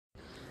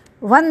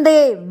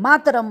Vande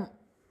Mataram.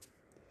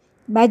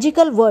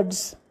 Magical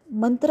words.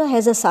 Mantra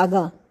has a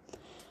saga.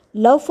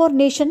 Love for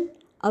nation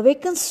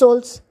awakens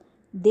souls.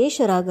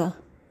 Desharaga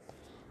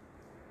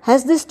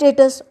has the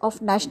status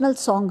of national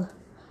song.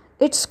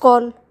 Its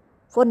call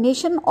for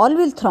nation all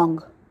will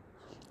throng.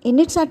 In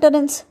its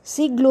utterance,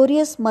 see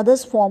glorious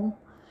mother's form.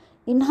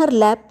 In her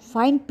lap,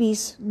 find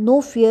peace,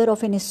 no fear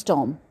of any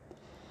storm.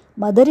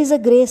 Mother is a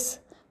grace,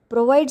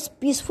 provides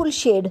peaceful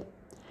shade.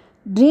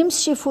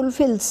 Dreams she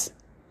fulfills.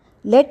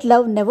 Let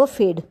love never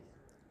fade.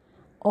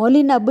 All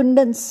in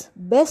abundance,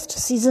 best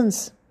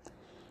seasons.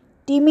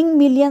 Teeming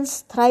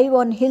millions thrive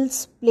on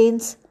hills,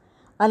 plains,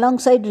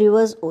 alongside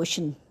rivers,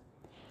 ocean.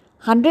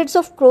 Hundreds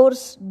of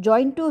crores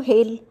join to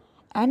hail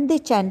and they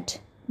chant,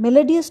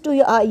 melodious to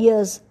our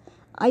ears.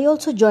 I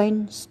also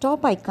join,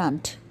 stop I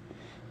can't.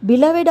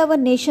 Beloved our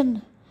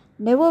nation,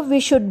 never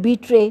we should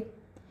betray.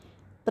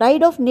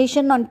 Pride of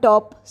nation on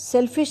top,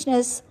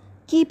 selfishness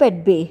keep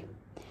at bay.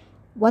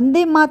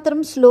 Vande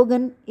Mataram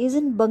slogan is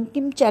in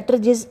Bankim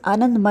Chatterjee's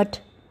Anand Math.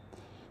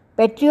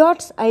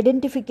 Patriots'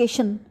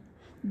 identification,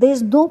 there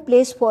is no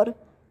place for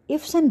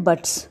ifs and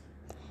buts.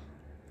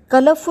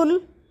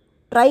 Colorful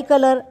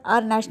tricolor, our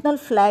national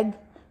flag,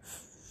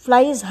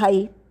 flies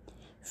high.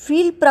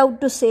 Feel proud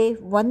to say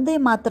Vande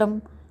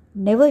Mataram,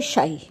 never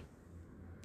shy.